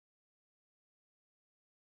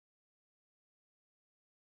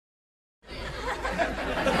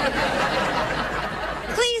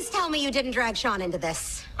me you didn't drag Sean into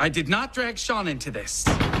this. I did not drag Sean into this.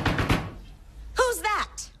 Who's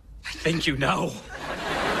that? I think you know.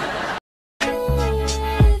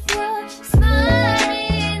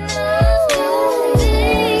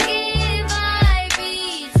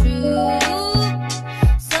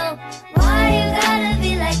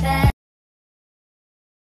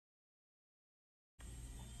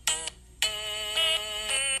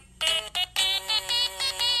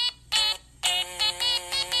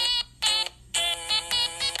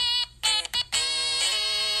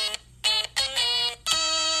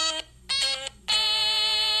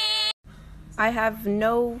 I have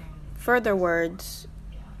no further words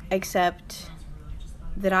except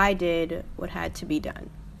that I did what had to be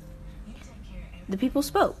done. The people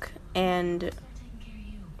spoke, and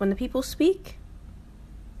when the people speak,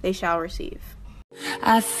 they shall receive.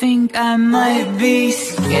 I think I might be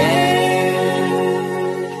scared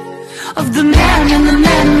of the man and the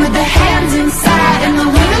men with the hands inside, and the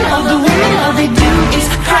women, all they do is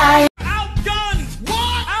cry.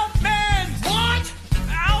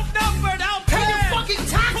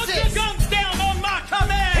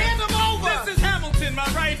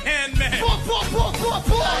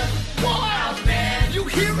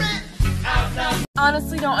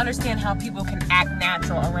 Honestly don't understand how people can act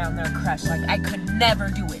natural around their crush. Like, I could never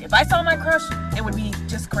do it. If I saw my crush, it would be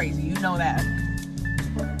just crazy. You know that.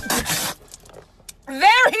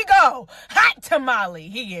 There he go! Hot tamale!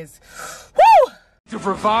 He is. Woo! It's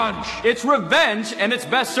revenge. It's revenge, and it's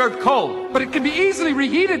best served cold. But it can be easily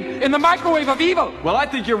reheated in the microwave of evil. Well, I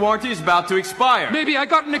think your warranty is about to expire. Maybe I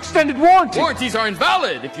got an extended warranty. Warranties are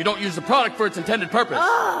invalid if you don't use the product for its intended purpose.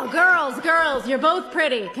 Oh, girls, you're both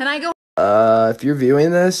pretty. Can I go? If you're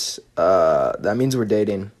viewing this, that means we're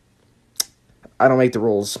dating. I don't make the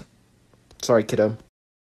rules. Sorry, kiddo.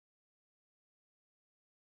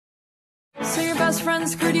 So your best friend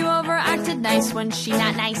screwed you over, acted nice when she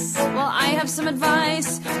not nice. Well, I have some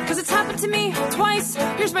advice, cause it's happened to me twice.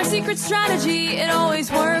 Here's my secret strategy, it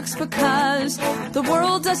always works because the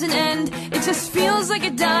world doesn't end, it just feels like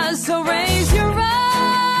it does. So raise your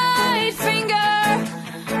right finger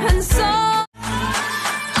and so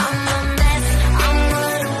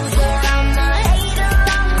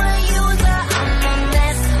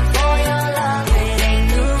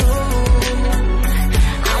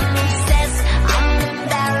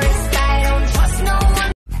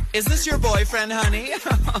Is this your boyfriend, honey?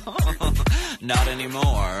 Not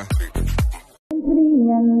anymore.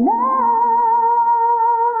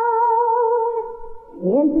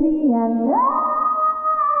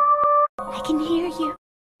 I can hear you.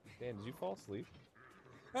 Dan, did you fall asleep?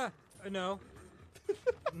 No.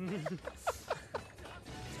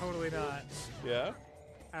 Totally not. Yeah?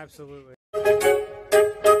 Absolutely.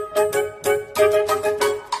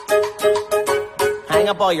 Hang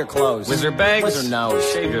up all your clothes. Wizard bags? Wizard nose.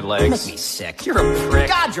 Shave your legs. Make me sick. You're a prick.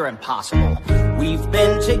 God, you're impossible. We've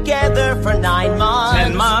been together for 9 months.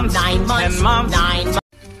 10 months. 9 months. 10 months. 9 months.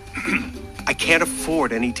 I can't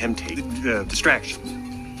afford any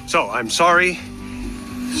distractions. So, I'm sorry.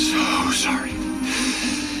 So sorry.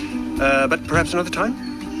 But perhaps another time?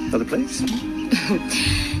 Another place?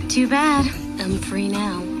 Too bad. I'm free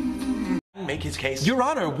now. Make his case. Your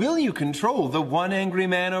Honor, will you control the one angry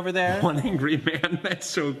man over there? One angry man? That's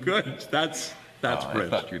so good. That's brilliant. I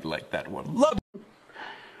thought you'd like that one.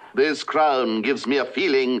 This crown gives me a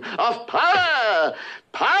feeling of power!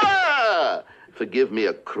 Power! Forgive me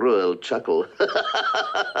a cruel chuckle.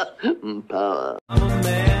 Power. I'm a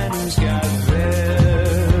man who's got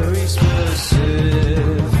very specific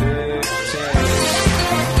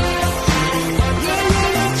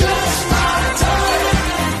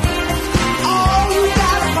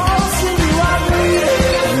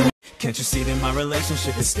Can't you see that my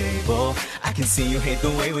relationship is stable? I can see you hate the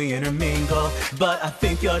way we intermingle, but I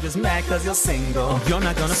think you're just mad cause you're single. You're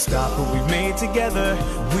not gonna stop what we've made together.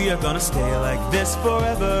 We are gonna stay like this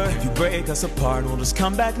forever. If you break us apart, we'll just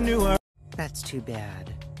come back newer. That's too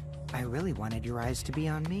bad. I really wanted your eyes to be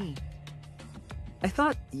on me. I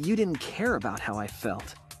thought you didn't care about how I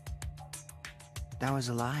felt. That was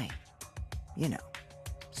a lie. You know,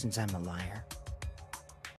 since I'm a liar.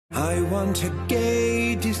 I want a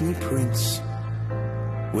gay Disney prince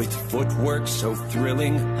with footwork so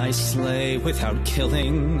thrilling. I slay without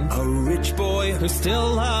killing. A rich boy who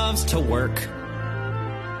still loves to work.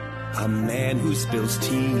 A man who spills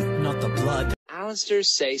tea, not the blood. Alistair,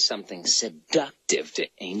 say something seductive to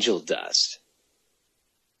Angel Dust.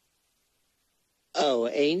 Oh,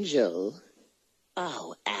 Angel.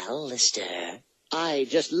 Oh, Alistair. I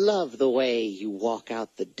just love the way you walk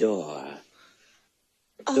out the door.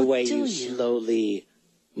 The way you slowly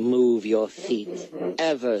Move your feet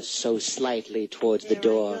ever so slightly towards the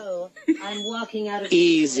door. I'm walking out of...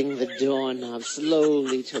 Easing the doorknob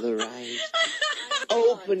slowly to the right.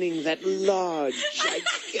 Opening that large,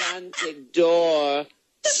 gigantic door.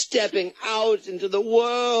 Stepping out into the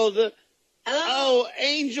world. Hello? Oh,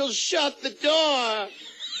 Angel, shut the door.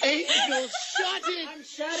 Angel, shut it. I'm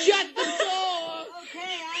shutting. Shut the door. Okay,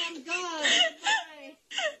 I am gone. Bye.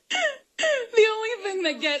 The only thing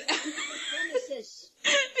that get Premises.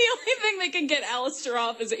 the only thing that can get Alistair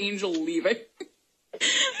off is Angel leaving.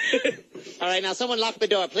 All right, now someone lock the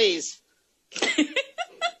door, please.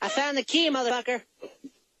 I found the key, motherfucker.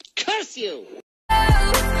 Curse you.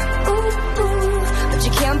 But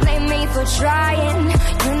you can't blame me for trying.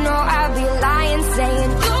 You know I'd be lying,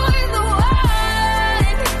 saying you're the one.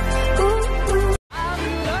 I'm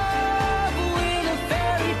in love with a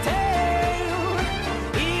fairy tale,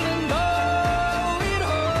 even though it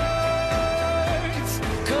hurts.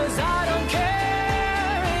 'Cause I don't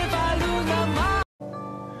care if I lose my mind.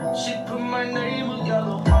 She put my name on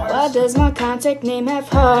yellow hearts. Why does my contact name have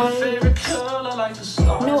heart? Favorite color like the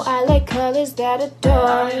stars. No, I like colors that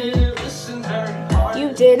adore. Listen very hard.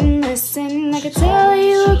 You didn't listen, I could tell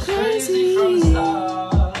you were crazy.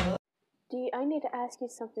 Dee, I need to ask you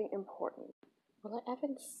something important. Well, I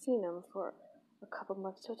haven't seen him for a couple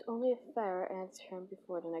months, so it's only fair I answer him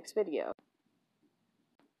before the next video.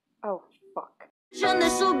 Oh, fuck.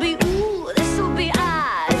 This'll be ooh, this'll be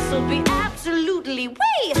this'll be absolutely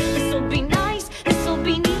way. This'll be nice, this'll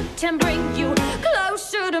be neat and bring you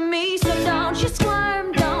closer to me. So don't you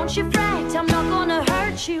squirm, don't you fret, I'm not gonna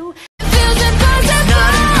hurt you. Feels impossible,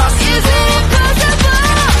 is it impossible?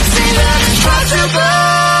 Say that it's possible.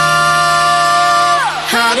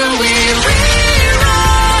 How do we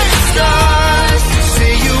rewrite the stars?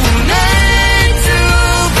 Say you were meant to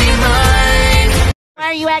be mine. Why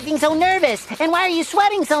are you acting so nervous? And why are you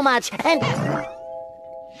sweating so much? And...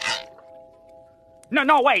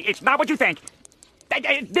 No, wait, it's not what you think.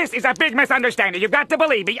 This is a big misunderstanding. You've got to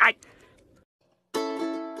believe me.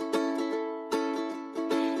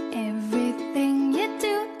 Everything you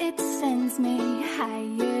do, it sends me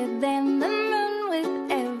higher than the moon.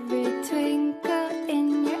 With every twinkle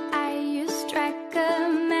in your eye, you strike a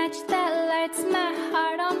match that lights my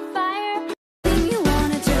heart on fire. You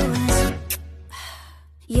wanna do is...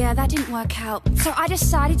 Yeah, that didn't work out. So I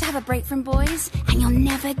decided to have a break from boys, and you'll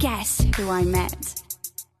never guess who I met.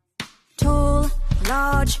 Tall,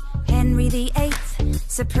 large, Henry VIII,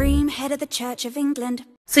 supreme head of the Church of England.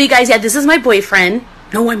 So you guys, yeah, this is my boyfriend.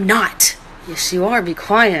 No, I'm not. Yes, you are. Be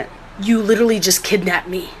quiet. You literally just kidnapped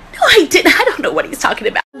me. No, I didn't. I don't know what he's talking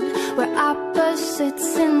about. We're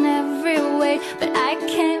opposites in every way, but I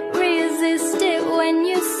can't resist it when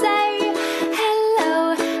you say,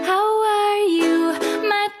 hello, how are you,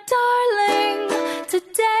 my darling?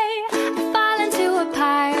 Today I fall into a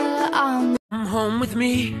pile on... Come home with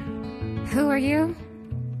me. Who are you?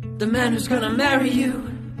 The man who's gonna marry you.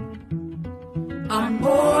 I'm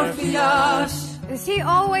Morpheus. Is he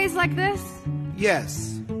always like this?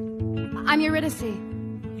 Yes. I'm Eurydice.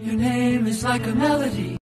 Your name is like a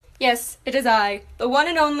melody. Yes, it is I, the one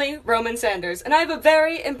and only Roman Sanders, and I have a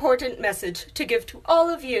very important message to give to all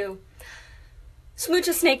of you. Smooch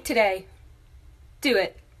a snake today. Do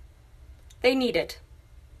it. They need it.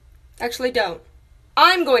 Actually, don't.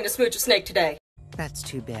 I'm going to smooch a snake today. That's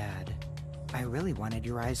too bad. I really wanted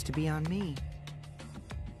your eyes to be on me.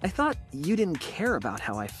 I thought you didn't care about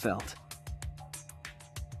how I felt.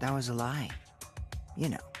 That was a lie. You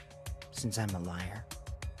know, since I'm a liar.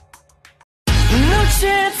 No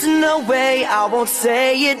chance, no way, I won't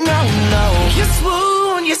say it, no. You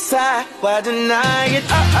swoon, you sigh, why deny it,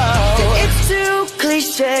 It's too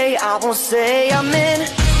cliche, I won't say I'm in,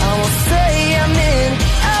 I won't say